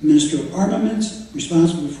Speer, Minister of Armaments,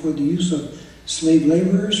 responsible for the use of slave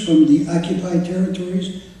laborers from the occupied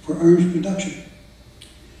territories for arms production.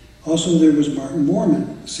 Also, there was Martin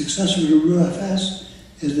Bormann, successor to Rudolf Hess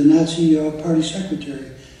as the Nazi party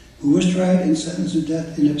secretary, who was tried and sentenced to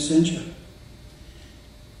death in absentia.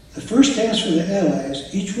 The first task for the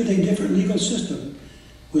Allies, each with a different legal system,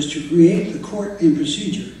 was to create the court and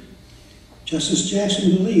procedure. Justice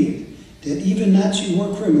Jackson believed that even Nazi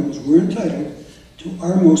war criminals were entitled to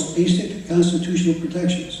our most basic constitutional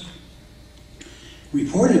protections.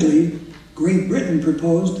 Reportedly, Great Britain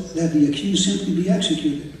proposed that the accused simply be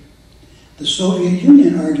executed. The Soviet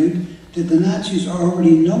Union argued that the Nazis are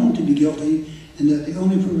already known to be guilty and that the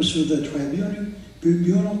only purpose of the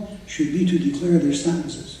tribunal should be to declare their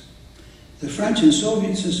sentences. The French and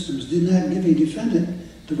Soviet systems did not give a defendant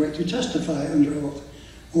the right to testify under oath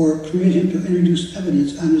or permit him to introduce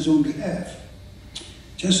evidence on his own behalf.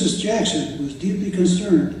 Justice Jackson was deeply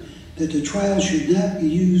concerned that the trial should not be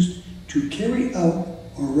used to carry out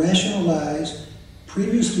or rationalize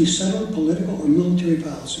previously settled political or military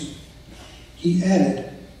policy. He added,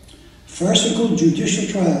 "Farcical judicial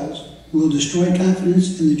trials will destroy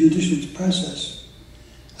confidence in the judicial process.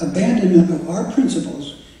 Abandonment of our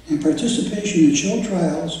principles and participation in show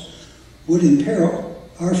trials would imperil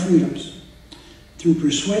our freedoms." Through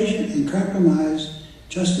persuasion and compromise,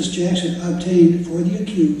 Justice Jackson obtained for the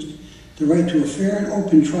accused the right to a fair and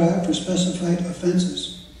open trial for specified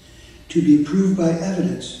offenses, to be proved by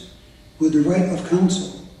evidence, with the right of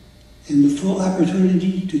counsel, and the full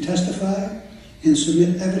opportunity to testify and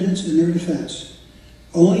submit evidence in their defense.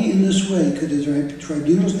 Only in this way could the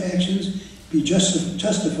tribunal's actions be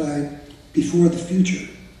justified before the future.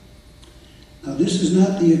 Now, this is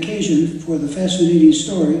not the occasion for the fascinating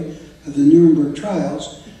story of the Nuremberg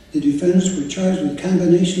trials. The defendants were charged with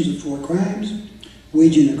combinations of 4 crimes: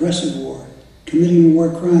 waging aggressive war, committing war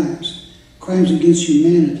crimes, crimes against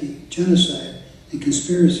humanity, genocide, and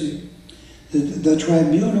conspiracy. The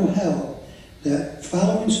tribunal held that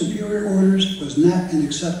following superior orders was not an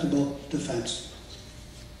acceptable defense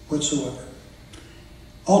whatsoever.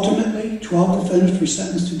 Ultimately, 12 defendants were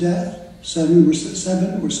sentenced to death, 7 were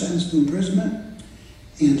sentenced to imprisonment,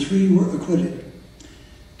 and 3 were acquitted.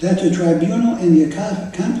 That the tribunal and the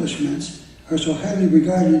accomplishments are so highly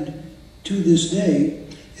regarded to this day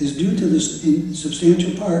is due to this, in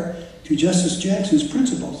substantial part, to Justice Jackson's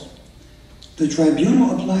principles. The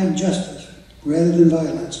tribunal applied justice rather than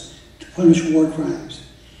violence to punish war crimes.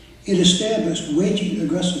 It established waging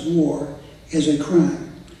aggressive war as a crime,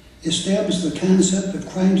 established the concept of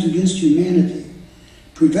crimes against humanity,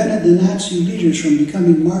 prevented the Nazi leaders from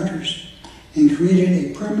becoming martyrs, and created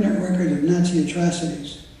a permanent record of Nazi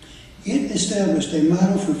atrocities. It established a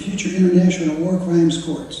model for future international war crimes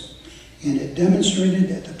courts, and it demonstrated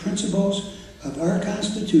that the principles of our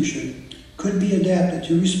Constitution could be adapted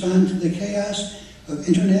to respond to the chaos of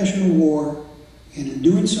international war, and in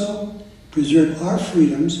doing so, preserve our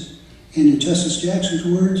freedoms, and in Justice Jackson's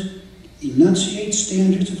words, enunciate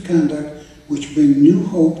standards of conduct which bring new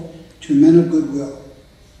hope to men of goodwill.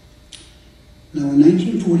 Now, in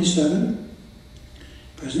 1947,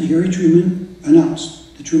 President Harry Truman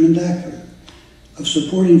announced the Truman Doctrine of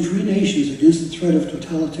supporting free nations against the threat of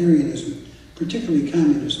totalitarianism, particularly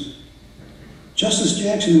communism. Justice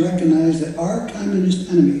Jackson recognized that our communist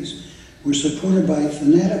enemies were supported by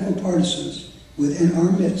fanatical partisans within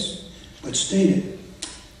our midst, but stated,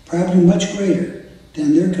 probably much greater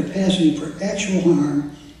than their capacity for actual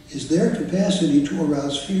harm is their capacity to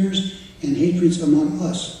arouse fears and hatreds among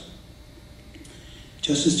us.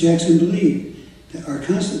 Justice Jackson believed that our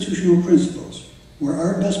constitutional principles were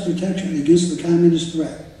our best protection against the communist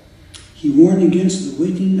threat. He warned against the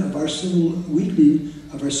weakening of our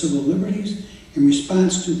civil liberties in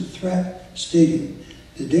response to the threat, stating,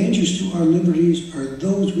 The dangers to our liberties are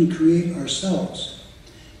those we create ourselves.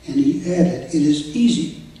 And he added, it is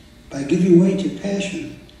easy, by giving way to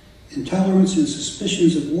passion, intolerance, and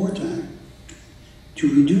suspicions of wartime,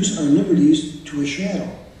 to reduce our liberties to a shadow,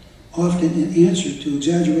 often in answer to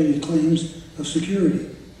exaggerated claims of security.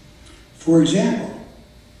 For example,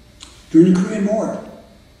 during the Korean War,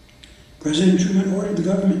 President Truman ordered the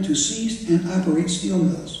government to cease and operate steel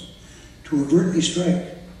mills to avert a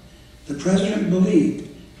strike. The president believed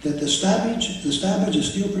that the stoppage of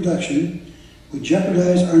steel production would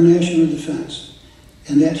jeopardize our national defense,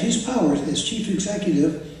 and that his powers as chief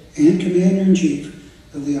executive and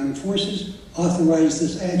commander-in-chief of the armed forces authorized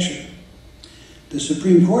this action. The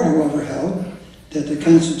Supreme Court, however, held that the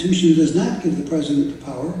Constitution does not give the president the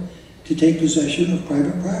power to take possession of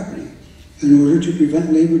private property in order to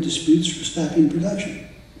prevent labor disputes from stopping production.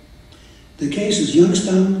 The case is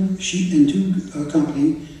Youngstown Sheet and Tube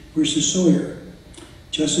Company versus Sawyer.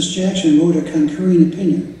 Justice Jackson wrote a concurring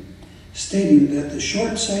opinion stating that the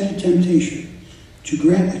short-sighted temptation to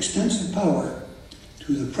grant extensive power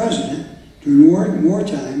to the president during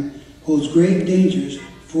wartime holds grave dangers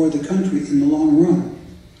for the country in the long run.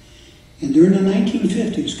 And during the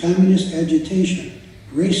 1950s, communist agitation,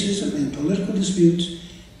 racism, and political disputes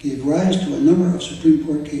gave rise to a number of Supreme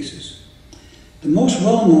Court cases. The most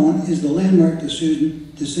well-known is the landmark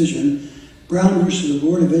decision Brown versus the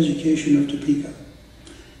Board of Education of Topeka,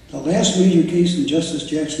 the last major case in Justice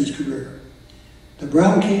Jackson's career. The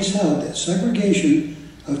Brown case held that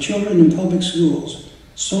segregation of children in public schools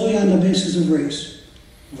solely on the basis of race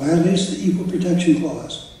violates the Equal Protection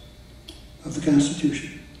Clause of the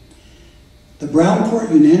Constitution. The Brown Court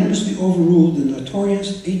unanimously overruled the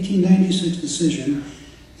notorious 1896 decision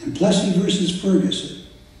in Plessy versus Ferguson.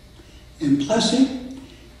 In Plessy,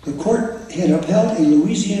 the court had upheld a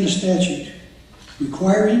Louisiana statute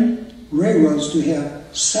requiring railroads to have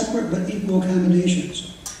separate but equal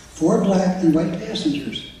accommodations for black and white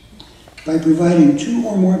passengers by providing 2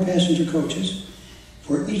 or more passenger coaches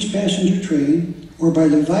for each passenger train, or by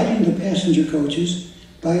dividing the passenger coaches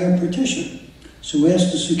by a partition so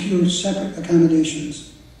as to secure separate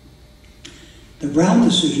accommodations. The Brown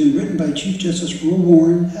decision, written by Chief Justice Earl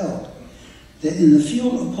Warren, held that in the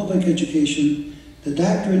field of public education, the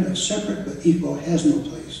doctrine of separate but equal has no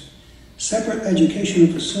place. Separate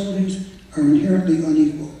educational facilities are inherently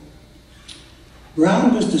unequal.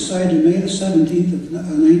 Brown was decided May the 17th of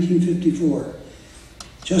 1954.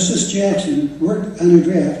 Justice Jackson worked on a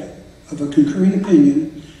draft of a concurring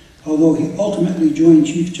opinion, although he ultimately joined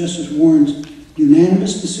Chief Justice Warren's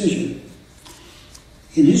unanimous decision.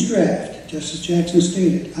 In his draft, Justice Jackson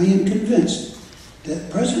stated, I am convinced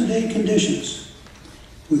that present-day conditions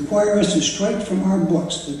require us to strike from our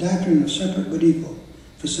books the doctrine of separate but equal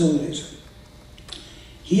facilities.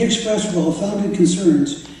 He expressed well-founded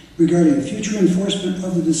concerns regarding future enforcement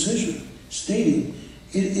of the decision, stating,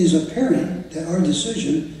 it is apparent that our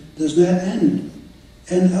decision does not end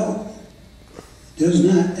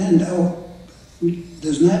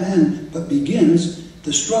but begins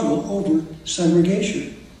the struggle over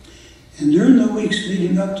segregation. And during the weeks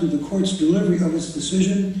leading up to the court's delivery of its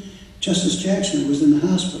decision, Justice Jackson was in the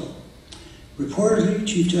hospital. Reportedly,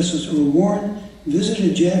 Chief Justice Earl Warren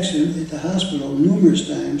visited Jackson at the hospital numerous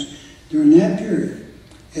times during that period,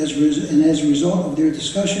 and as a result of their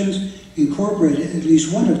discussions, incorporated at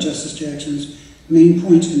least one of Justice Jackson's main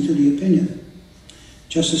points into the opinion.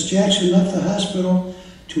 Justice Jackson left the hospital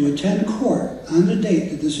to attend court on the date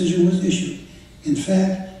the decision was issued. In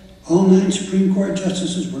fact, all 9 Supreme Court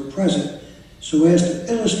justices were present so as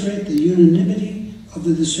to illustrate the unanimity of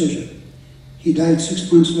the decision. He died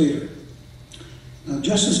 6 months later. Now,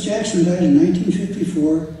 Justice Jackson died in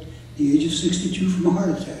 1954, at the age of 62, from a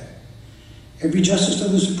heart attack. Every justice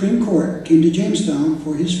of the Supreme Court came to Jamestown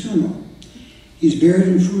for his funeral. He's buried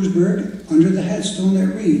in Frewsburg under the headstone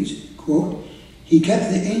that reads, quote, he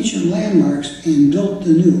kept the ancient landmarks and built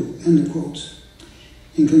the new, end of quotes.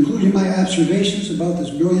 In concluding my observations about this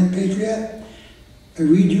brilliant patriot, I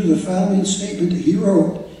read you the following statement that he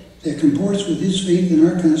wrote that comports with his faith in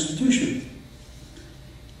our Constitution.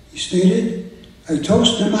 He stated, I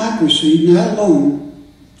toast democracy not alone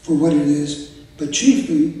for what it is, but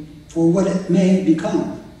chiefly for what it may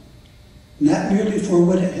become. Not merely for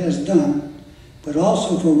what it has done, but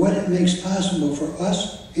also for what it makes possible for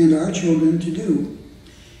us and our children to do.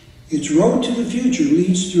 Its road to the future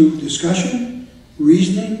leads through discussion,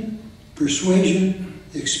 reasoning, persuasion,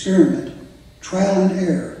 experiment, trial and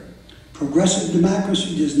error. Progressive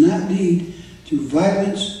democracy does not lead to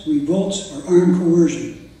violence, revolts, or armed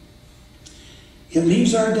coercion. It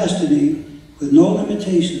leaves our destiny with no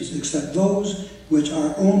limitations except those which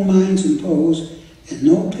our own minds impose and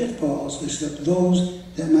no pitfalls except those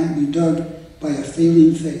that might be dug by a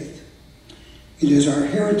failing faith. It is our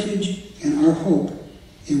heritage and our hope,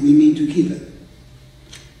 and we mean to keep it.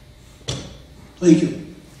 Thank you.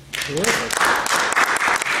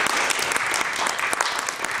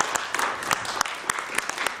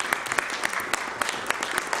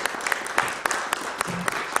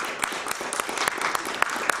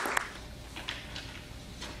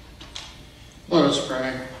 Let us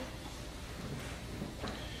pray.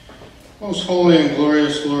 Most holy and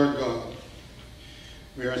glorious Lord God,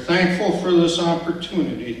 we are thankful for this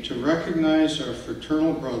opportunity to recognize our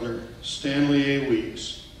fraternal brother, Stanley A.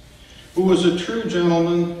 Weeks, who was a true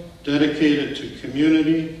gentleman dedicated to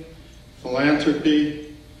community,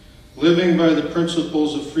 philanthropy, living by the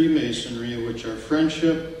principles of Freemasonry, which are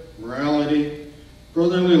friendship, morality,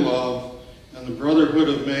 brotherly love, and the brotherhood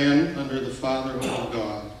of man under the fatherhood of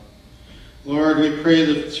God. Lord, we pray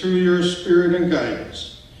that through your Spirit and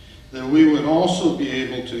guidance, that we would also be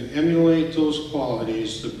able to emulate those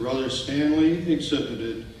qualities that Brother Stanley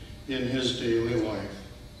exhibited in his daily life.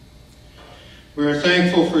 We are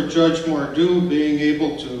thankful for Judge Mordue being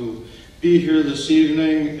able to be here this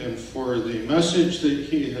evening and for the message that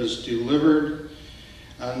he has delivered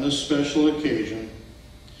on this special occasion.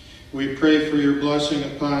 We pray for your blessing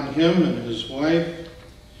upon him and his wife.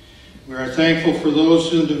 We are thankful for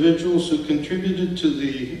those individuals who contributed to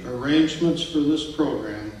the arrangements for this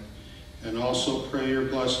program, and also pray your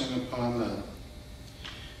blessing upon them.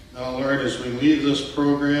 Now, Lord, as we leave this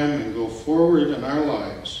program and go forward in our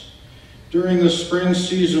lives, during the spring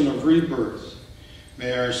season of rebirth,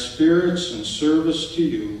 may our spirits and service to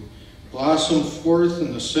you blossom forth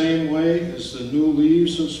in the same way as the new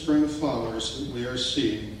leaves of spring flowers that we are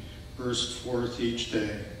seeing burst forth each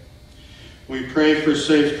day. We pray for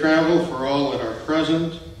safe travel for all that are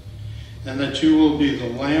present, and that you will be the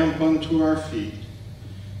lamp unto our feet,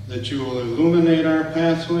 that you will illuminate our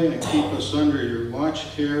pathway and keep us under your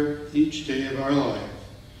watch care each day of our life.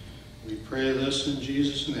 We pray this in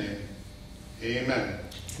Jesus' name. Amen.